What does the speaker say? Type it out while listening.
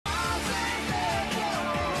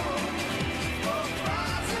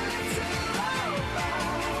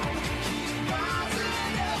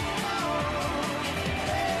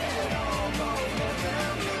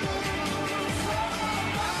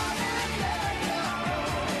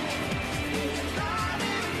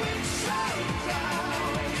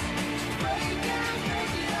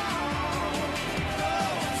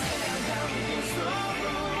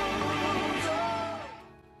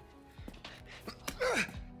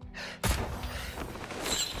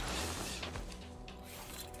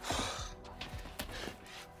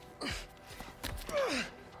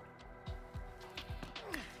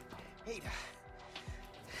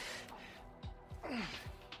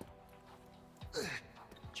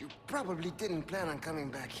You probably didn't plan on coming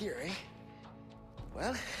back here, eh?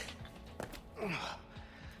 Well,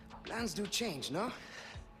 plans do change, no?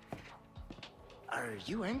 Are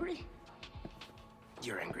you angry?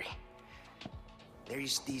 You're angry. There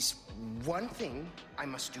is this one thing I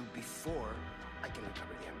must do before I can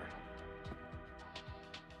recover the Ember.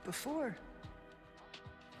 Before?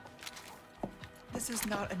 This is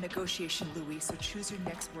not a negotiation, Louis, so choose your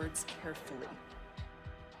next words carefully.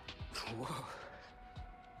 Whoa.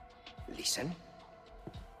 Listen,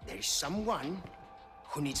 there is someone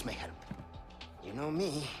who needs my help. You know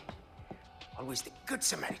me, always the good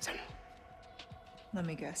Samaritan. Let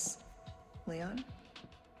me guess. Leon?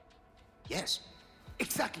 Yes,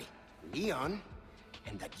 exactly. Leon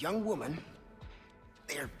and that young woman,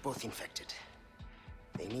 they're both infected.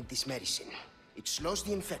 They need this medicine. It slows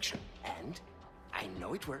the infection, and I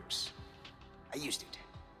know it works. I used it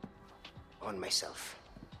on myself.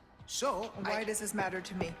 So, why does this matter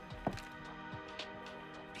to me?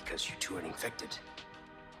 Because you two are infected.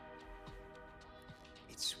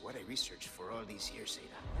 It's what I researched for all these years,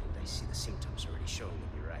 Ada, and I see the symptoms already showing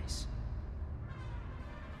in your eyes.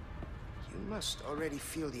 You must already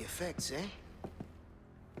feel the effects, eh?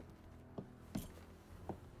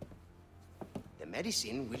 The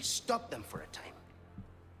medicine will stop them for a time.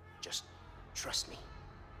 Just trust me.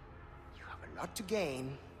 You have a lot to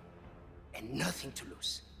gain and nothing to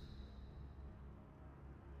lose.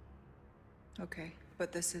 Okay,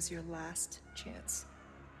 but this is your last chance.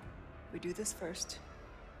 We do this first,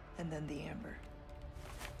 and then the Amber.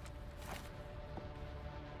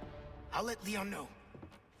 I'll let Leon know.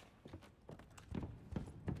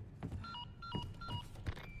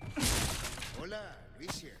 Hola,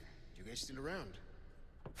 Luis here. You guys still around?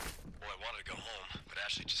 Well, I wanted to go home, but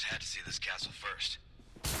Ashley just had to see this castle first.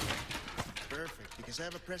 Perfect, because I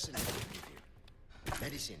have a present I will give you.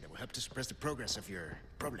 Medicine that will help to suppress the progress of your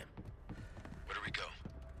problem. Where do we go?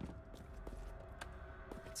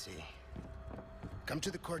 Let's see. Come to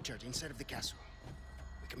the courtyard inside of the castle.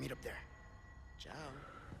 We can meet up there. Ciao.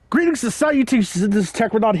 Greetings and salutations, this is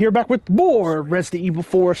Techronaut here, back with more Resident Evil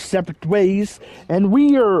 4 Separate Ways, and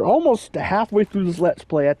we are almost halfway through this Let's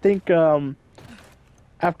Play. I think,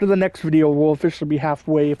 after the next video, we'll officially be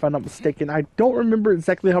halfway, if I'm not mistaken. I don't remember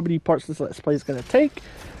exactly how many parts this Let's Play is going to take,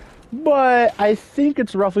 but I think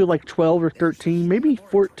it's roughly like 12 or 13, maybe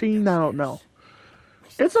 14, I don't know.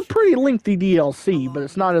 It's a pretty lengthy DLC, but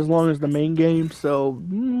it's not as long as the main game, so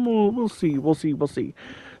we'll see.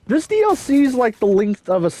 This DLC is like the length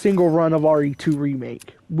of a single run of RE2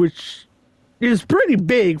 Remake, which is pretty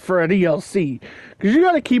big for a DLC. Because you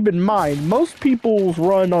gotta keep in mind, most people's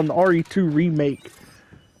run on RE2 Remake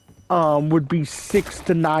would be 6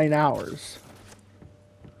 to 9 hours.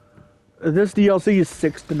 This DLC is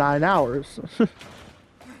 6 to 9 hours.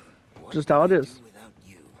 Just how it is.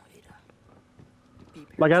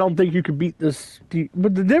 Like, I don't think you could beat this.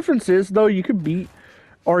 But the difference is, though, you could beat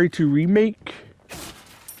RE2 Remake,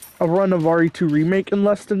 a run of RE2 Remake in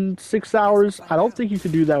less than 6 hours. I don't think you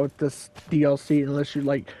could do that with this DLC unless you,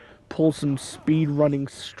 like, pull some speed running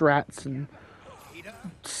strats and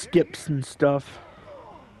skips and stuff.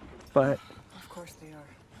 But Of course they are.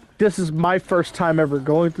 this is my first time ever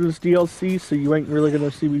going through this DLC, so you ain't really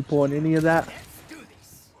gonna see me pulling any of that.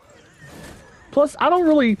 Plus, I don't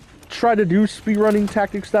really try to do speedrunning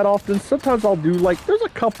tactics that often. Sometimes I'll do, like, there's a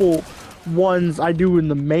couple ones I do in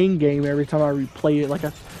the main game every time I replay it. Like,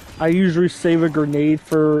 I usually save a grenade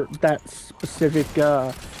for that specific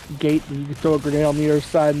gate, and you can throw a grenade on the other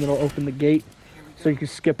side and it'll open the gate, so you can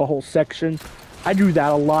skip a whole section. I do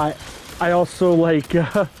that a lot. I also, like,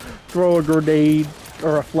 throw a grenade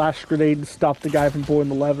or a flash grenade and stop the guy from pulling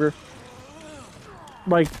the lever.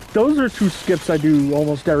 Like, those are two skips I do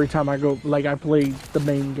almost every time I go, like, I play the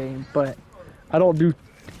main game, but I don't do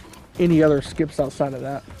any other skips outside of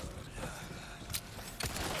that.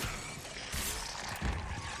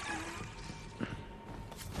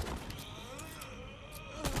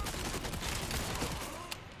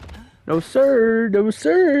 No sir, no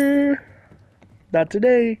sir. Not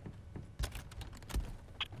today.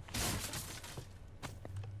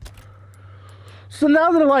 So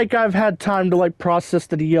now that, like, I've had time to, like, process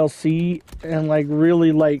the DLC and, like,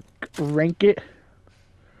 really, like, rank it,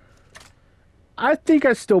 I think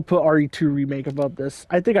I still put RE2 Remake above this.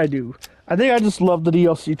 I think I do. I think I just love the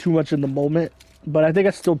DLC too much in the moment, but I think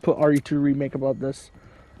I still put RE2 Remake above this.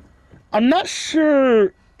 I'm not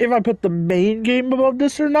sure if I put the main game above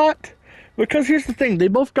this or not, because here's the thing, they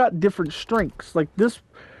both got different strengths. Like, this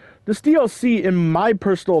DLC, in my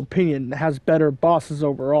personal opinion, has better bosses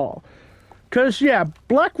overall. Because, yeah,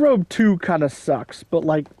 Black Robe 2 kind of sucks, but,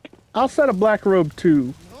 like, outside of Black Robe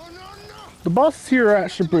 2, the bosses here are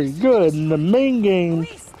actually pretty good. In the main game,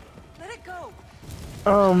 Please, let it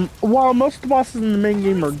go. while most of the bosses in the main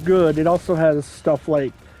game are good, it also has stuff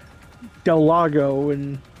like Del Lago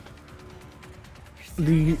and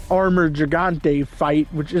the Armored Gigante fight,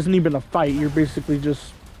 which isn't even a fight. You're basically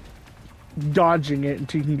just dodging it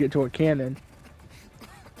until you can get to a cannon.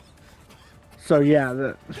 So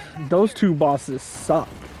yeah, those two bosses suck.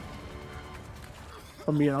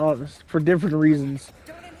 I'm being honest, for different reasons.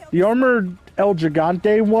 The Armored El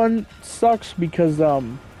Gigante one sucks because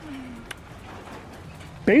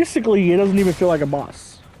basically it doesn't even feel like a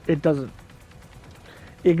boss. It doesn't.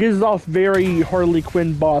 It gives off very Harley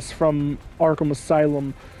Quinn boss from Arkham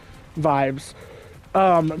Asylum vibes.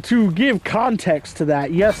 To give context to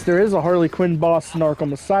that, yes, there is a Harley Quinn boss in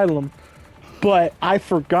Arkham Asylum, but I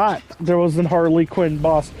forgot there was a Harley Quinn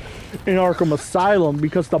boss in Arkham Asylum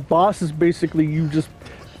because the boss is basically you just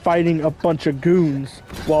fighting a bunch of goons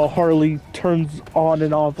while Harley turns on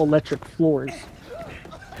and off electric floors.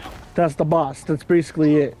 That's the boss. That's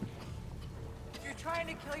basically it. If you're trying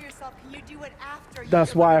to kill yourself, can you do it after?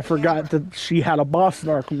 That's why I forgot that she had a boss in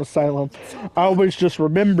Arkham Asylum. I always just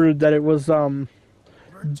remembered that it was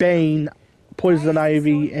Bane, Poison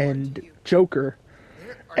Ivy, and Joker.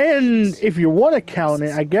 And if you want to count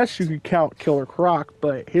it, I guess you could count Killer Croc,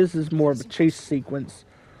 but his is more of a chase sequence.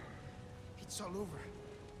 It's all over.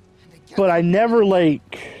 But I never,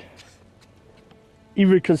 like,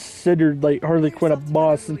 even considered, like, Harley Quinn a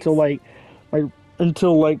boss until, like, my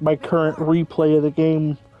current replay of the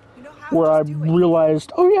game, where I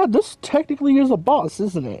realized, oh yeah, this technically is a boss,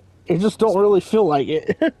 isn't it? It just don't really feel like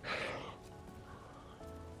it.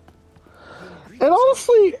 And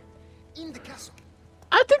honestly, In the castle.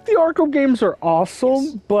 I think the Arkham games are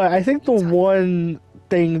awesome, but I think the one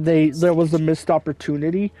thing there was a missed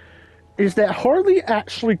opportunity is that Harley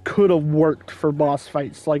actually could have worked for boss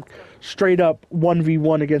fights, like straight up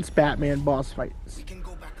 1v1 against Batman boss fights. We can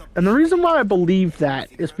go back up. And the reason why I believe that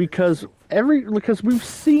is because we've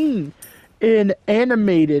seen in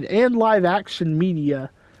animated and live action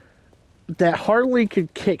media that Harley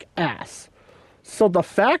could kick ass. So the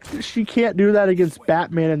fact that she can't do that against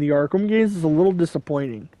Batman in the Arkham games is a little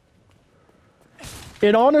disappointing.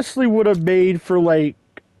 It honestly would have made for, like,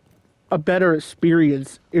 a better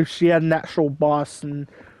experience if she had an actual boss in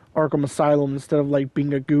Arkham Asylum instead of, like,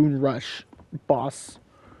 being a goon rush boss.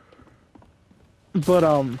 But,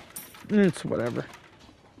 it's whatever.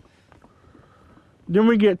 Then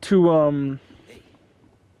we get to,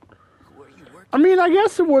 I mean, I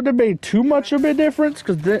guess it wouldn't have made too much of a difference,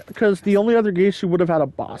 because the only other game she would have had a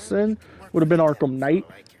boss in would have been Arkham Knight.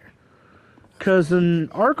 Because in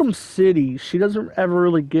Arkham City, she doesn't ever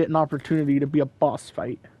really get an opportunity to be a boss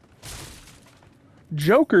fight.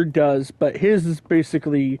 Joker does, but his is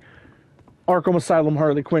basically Arkham Asylum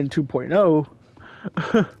Harley Quinn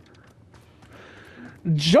 2.0.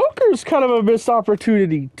 Joker's kind of a missed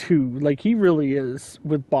opportunity too. Like, he really is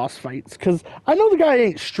with boss fights. Because I know the guy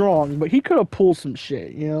ain't strong, but he could have pulled some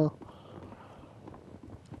shit, you know?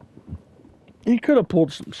 He could have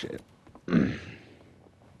pulled some shit.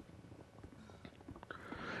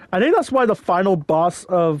 I think that's why the final boss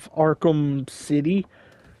of Arkham City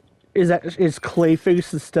is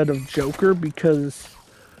Clayface instead of Joker, because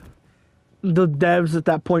the devs at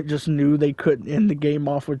that point just knew they couldn't end the game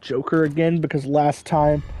off with Joker again, because last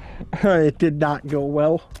time it did not go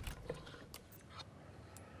well.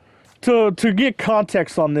 To get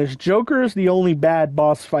context on this, Joker is the only bad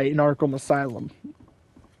boss fight in Arkham Asylum.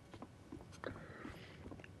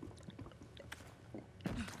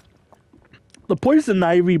 The Poison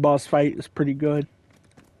Ivy boss fight is pretty good.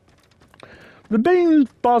 The Bane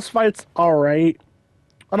boss fight's alright.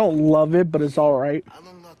 I don't love it, but it's alright. I'll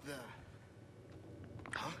unlock the...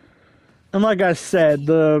 Huh? And like I said,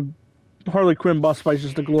 the Harley Quinn boss fight is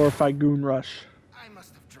just a glorified goon rush. I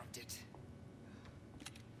must have dropped it.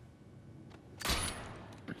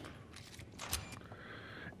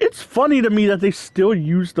 It's funny to me that they still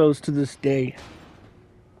use those to this day.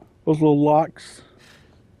 Those little locks.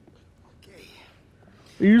 Okay.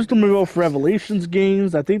 They used them in both Revelations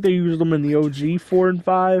games. I think they used them in the OG 4 and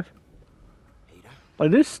 5. Ada,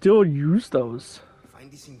 Like, they still use those.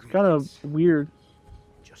 find these ingredients. Kind of weird.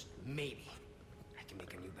 Just maybe I can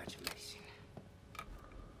make a new batch of medicine.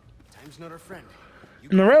 Time's not our friend.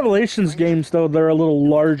 In the Revelations games, though, they're a little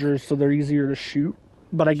larger, so they're easier to shoot.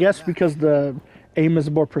 But I guess because the aim is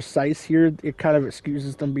more precise here, it kind of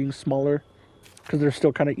excuses them being smaller. Because they're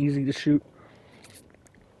still kind of easy to shoot.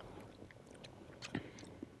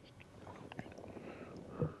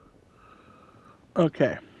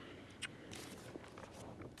 Okay.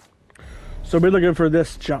 So we're looking for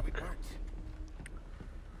this junk.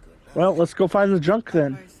 Good Well, let's go find the junk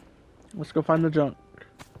then. Let's go find the junk.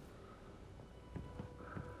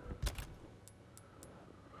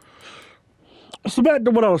 So back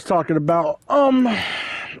to what I was talking about. I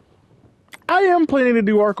am planning to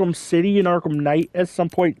do Arkham City and Arkham Knight at some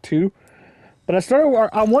point too. But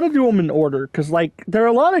I want to do them in order, because, like, there are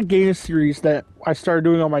a lot of game series that I started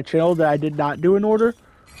doing on my channel that I did not do in order.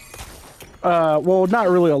 Well, not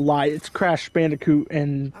really a lot. It's Crash Bandicoot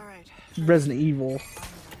and Resident Evil.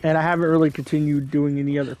 And I haven't really continued doing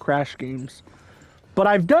any other Crash games. But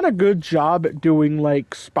I've done a good job at doing,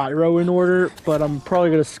 like, Spyro in order, but I'm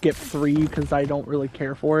probably going to skip 3 because I don't really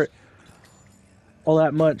care for it all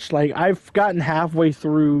that much. Like, I've gotten halfway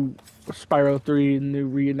through Spyro 3 and the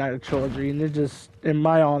Reunited Trilogy, and it just, in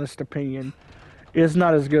my honest opinion, is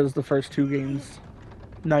not as good as the first 2 games.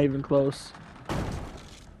 Not even close.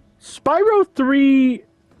 Spyro 3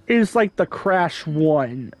 is like the Crash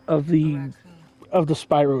 1 of the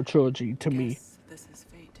Spyro trilogy to me.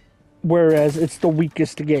 Whereas it's the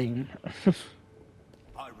weakest game.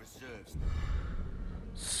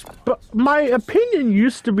 But my opinion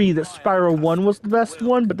used to be that Spyro 1 was the best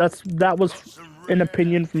one, but that was an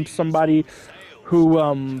opinion from somebody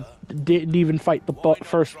who didn't even fight the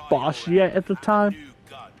first boss yet at the time.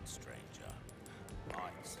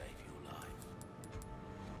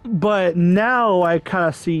 But now I kind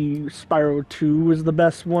of see Spyro 2 as the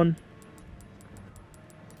best one.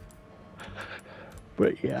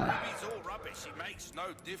 But yeah.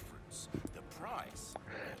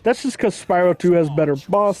 That's just because Spyro 2 has better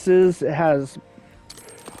bosses. It has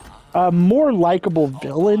a more likable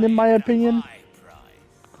villain, in my opinion.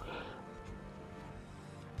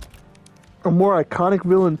 A more iconic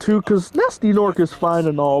villain, too, because Nasty Nork is fine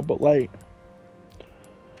and all, but, like,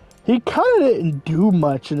 he kind of didn't do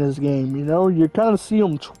much in this game, you know? You kind of see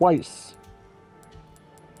him twice.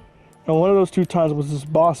 And one of those 2 times was this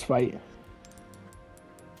boss fight.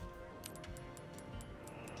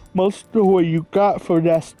 Most of what you got for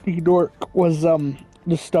Nasty Nork was,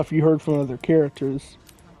 the stuff you heard from other characters.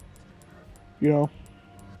 You know?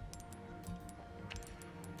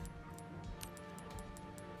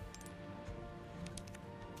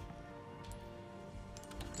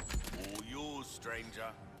 All yours, stranger.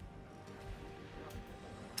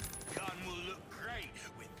 Gun will look great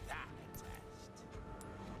with that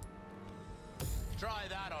attached. Try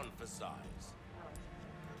that on for size.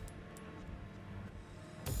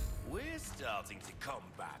 We're starting to come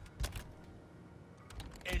back.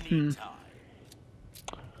 Anytime.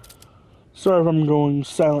 Sorry if I'm going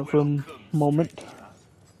silent for a moment.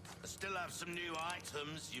 I still have some new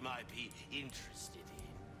items you might be interested in.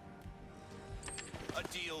 A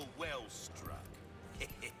deal well struck.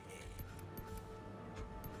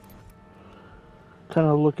 Kind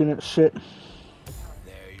of looking at shit.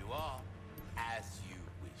 There you are, as you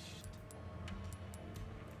wished.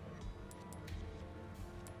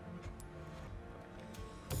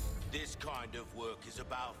 This kind of work is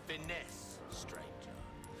about finesse, stranger.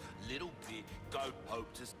 Little bit, don't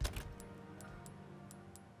hope to...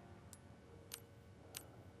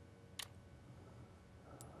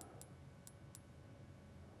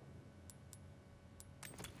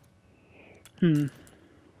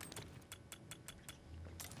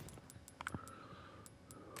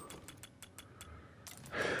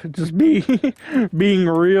 Just being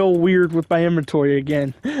real weird with my inventory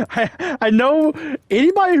again. I know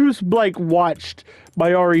anybody who's like watched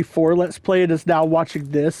my RE4 Let's Play and is now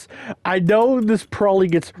watching this. I know this probably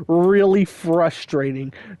gets really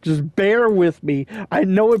frustrating. Just bear with me. I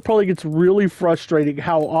know it probably gets really frustrating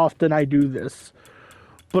how often I do this.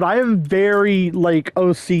 But I am very like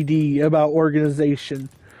OCD about organization.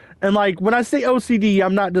 And, like, when I say OCD,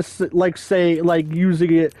 I'm not just, like,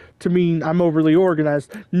 using it to mean I'm overly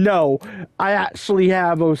organized. No, I actually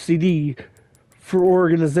have OCD for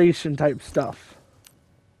organization type stuff.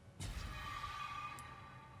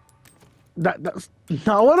 That's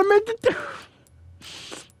not what I meant to do.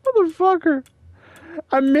 Motherfucker.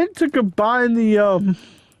 I meant to combine the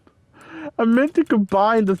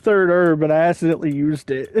third herb, and I accidentally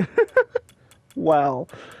used it. Wow.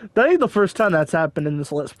 That ain't the first time that's happened in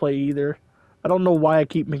this Let's Play either. I don't know why I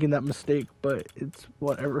keep making that mistake, but it's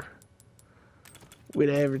whatever.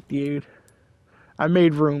 Whatever, dude. I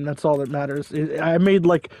made room, that's all that matters. I made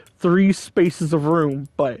like 3 spaces of room,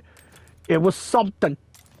 but it was something.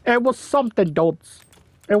 It was something, dudes.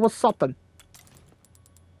 It was something.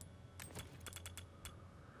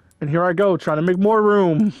 And here I go, trying to make more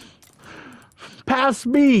room. Pass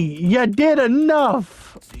me! You did enough!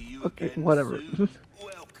 Okay, whatever.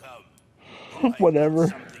 Welcome. Whatever.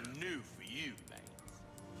 Something new for you, mate.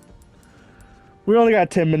 We only got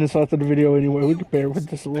 10 minutes left of the video anyway. We can bear with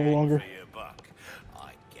this a little longer. For your buck,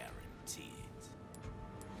 I guarantee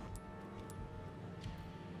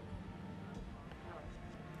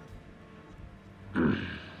it.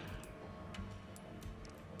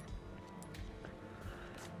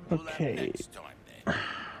 Okay. Next time, then.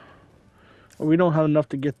 Well, we don't have enough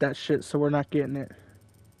to get that shit, so we're not getting it.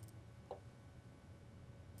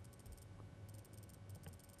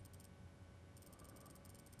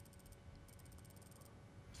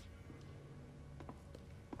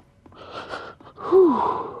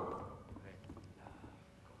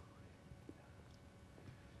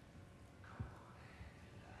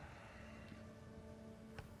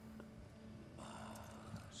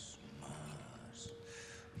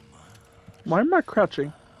 Why am I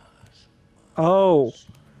crouching? Oh,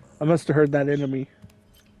 I must have heard that enemy.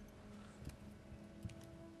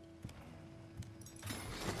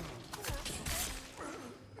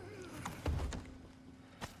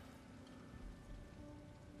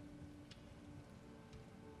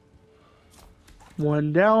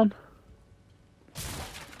 One down.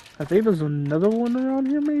 I think there's another one around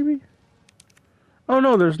here, maybe? Oh,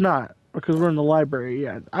 no, there's not. Because we're in the library,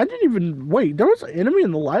 yeah. I didn't even... Wait, there was an enemy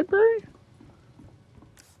in the library?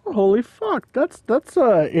 Holy fuck, that's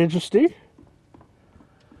interesting.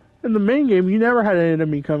 In the main game, you never had an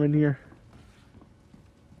enemy come in here.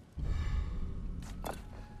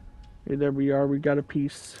 Okay, there we are, we got a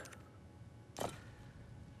piece.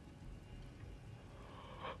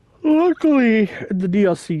 Luckily, in the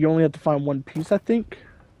DLC, you only have to find one piece, I think.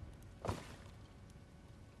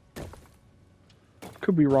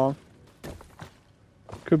 Could be wrong.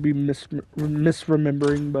 Could be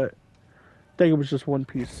misremembering, but I think it was just one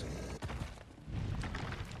piece.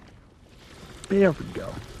 There we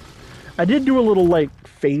go. I did do a little, like,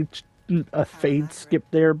 fade skip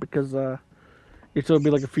there because, it's gonna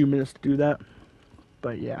be like a few minutes to do that.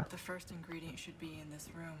 But, yeah. The first ingredient should be in this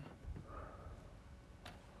room.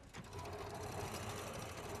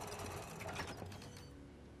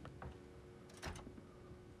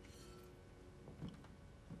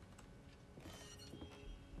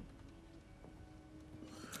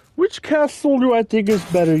 Which castle do I think is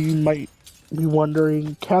better, you might be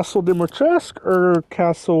wondering? Castle Dimitrescu or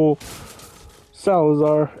Castle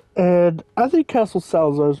Salazar? And I think Castle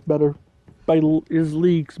Salazar is better. Is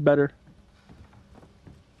leagues better.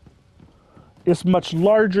 It's much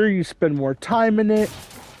larger, you spend more time in it.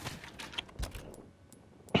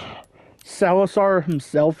 Salazar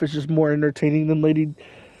himself is just more entertaining than Lady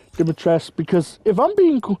Dimitrescu, because if I'm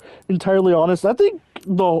being entirely honest, I think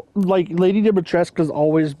Lady Dimitrescu has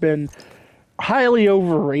always been highly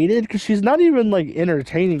overrated because she's not even like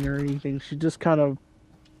entertaining or anything. She's just kind of,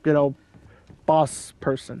 you know, boss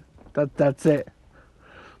person. That's it.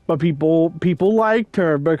 But people liked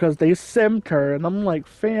her because they simped her, and I'm like,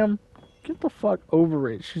 fam, get the fuck over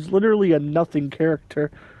it. She's literally a nothing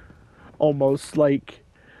character, almost. Like,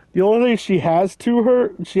 the only thing she has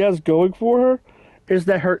going for her is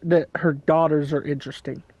that her daughters are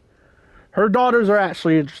interesting. Her daughters are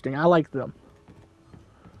actually interesting. I like them.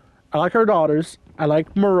 I like her daughters. I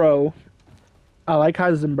like Moreau. I like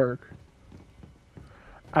Heisenberg.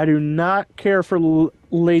 I do not care for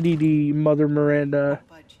Lady D, Mother Miranda.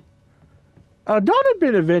 Donna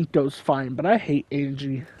Benevento's fine, but I hate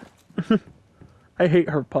Angie. I hate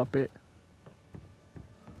her puppet.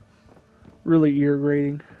 Really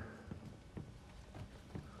irritating.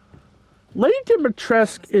 Lady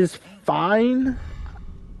Dimitrescu is fine,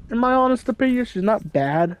 in my honest opinion. She's not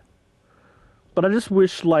bad. But I just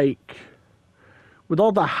wish, like, with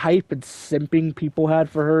all the hype and simping people had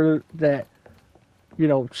for her, that, you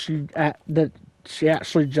know, that she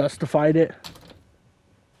actually justified it.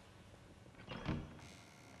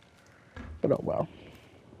 But oh well.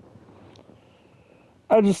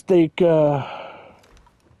 I just think, I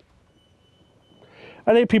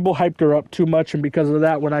think people hyped her up too much, and because of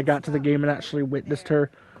that, when I got to the game and actually witnessed her,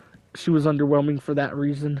 she was underwhelming for that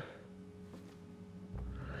reason.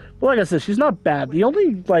 But like I said, she's not bad. The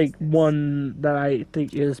only, like, one that I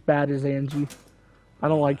think is bad is Angie. I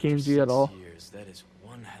don't like Angie at all. That is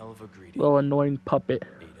one hell of a greeting. Little annoying puppet.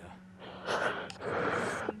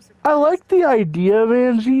 I like the idea of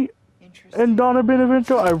Angie and Donna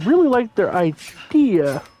Benevento. I really like their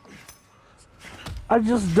idea. I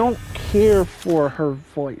just don't care for her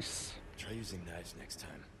voice. Try using knives next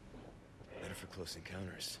time. Better for close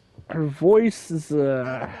encounters. Her voice is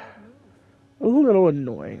a little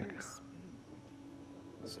annoying.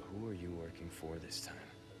 So who are you working for this time?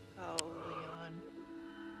 Oh, Leon.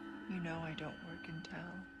 You know I don't work in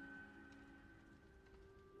town.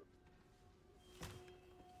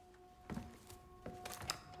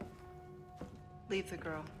 Leave the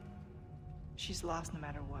girl. She's lost no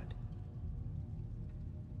matter what.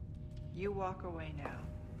 You walk away now,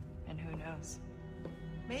 and who knows?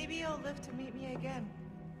 Maybe you'll live to meet me again.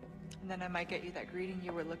 And then I might get you that greeting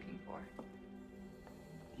you were looking for.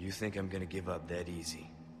 You think I'm gonna give up that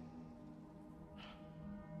easy?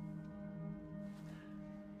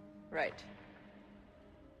 Right.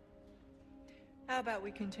 How about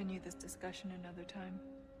we continue this discussion another time?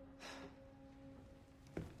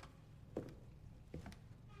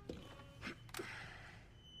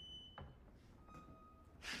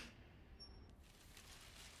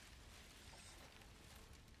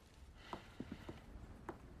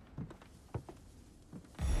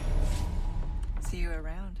 See you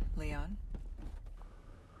around, Leon.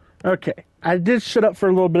 Okay, I did shut up for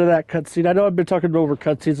a little bit of that cutscene. I know I've been talking over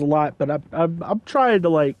cutscenes a lot, but I'm trying to,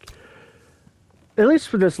 like, at least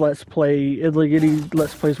for this Let's Play, like any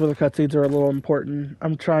Let's Plays where the cutscenes are a little important,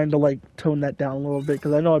 I'm trying to, like, tone that down a little bit,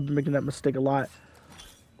 because I know I've been making that mistake a lot.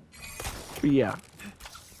 But yeah.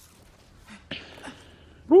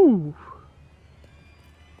 Woo!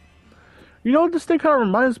 You know what this thing kind of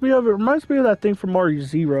reminds me of? It reminds me of that thing from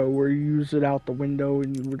RE4 where you use it out the window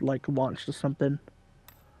and you would, like, launch to something.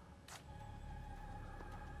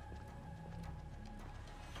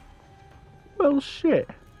 Well, shit.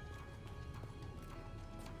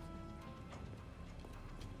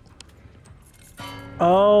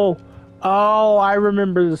 Oh, I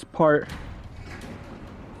remember this part.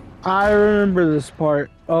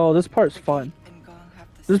 Oh, this part's fun.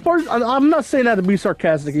 This part, I'm not saying that to be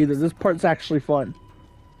sarcastic either. This part's actually fun.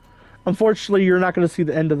 Unfortunately, you're not going to see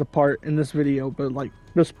the end of the part in this video, but, like,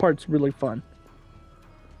 this part's really fun.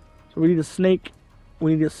 So we need a snake.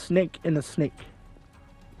 We need a snake and a snake.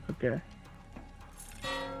 Okay.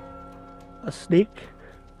 A snake.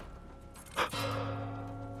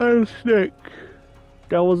 And a snake.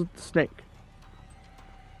 That wasn't the snake.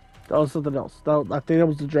 That was something else. I think that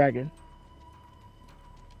was the dragon.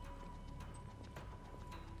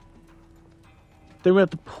 Then we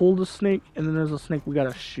have to pull the snake, and then there's a snake we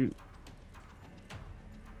gotta shoot.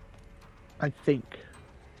 I think.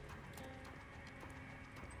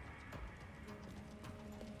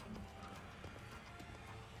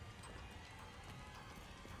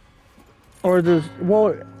 Or there's,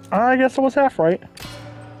 well, I guess I was half right.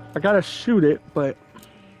 I gotta shoot it, but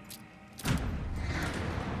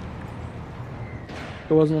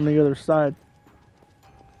it wasn't on the other side.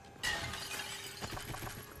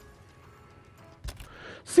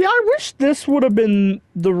 See, I wish this would have been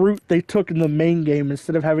the route they took in the main game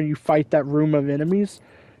instead of having you fight that room of enemies.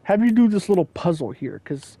 Have you do this little puzzle here,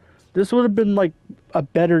 because this would have been like a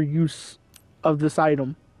better use of this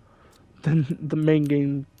item than the main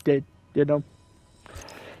game did, you know?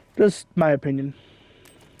 Just my opinion.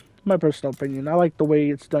 My personal opinion. I like the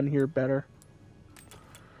way it's done here better.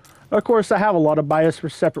 Of course, I have a lot of bias for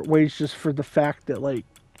Separate Ways just for the fact that, like,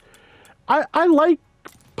 I like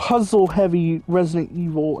puzzle-heavy Resident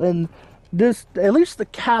Evil, and this, at least the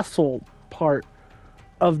castle part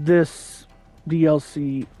of this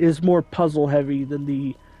DLC is more puzzle-heavy than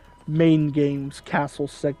the main game's castle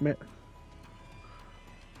segment.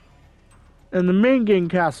 In the main game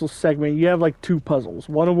castle segment, you have, like, two puzzles.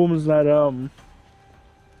 One of them is that, one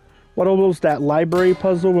of them is that library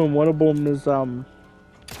puzzle, and one of them is, the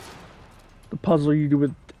puzzle you do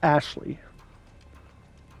with Ashley.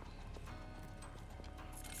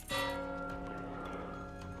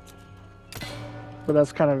 But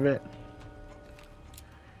that's kind of it.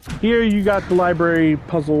 Here you got the library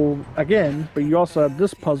puzzle again, but you also have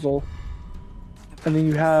this puzzle. And then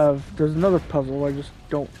you have, there's another puzzle, I just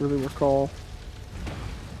don't really recall.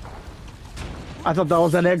 I thought that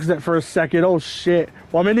was an exit for a second. Oh shit.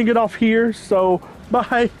 Well, I'm ending it off here, so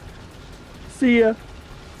bye. See ya.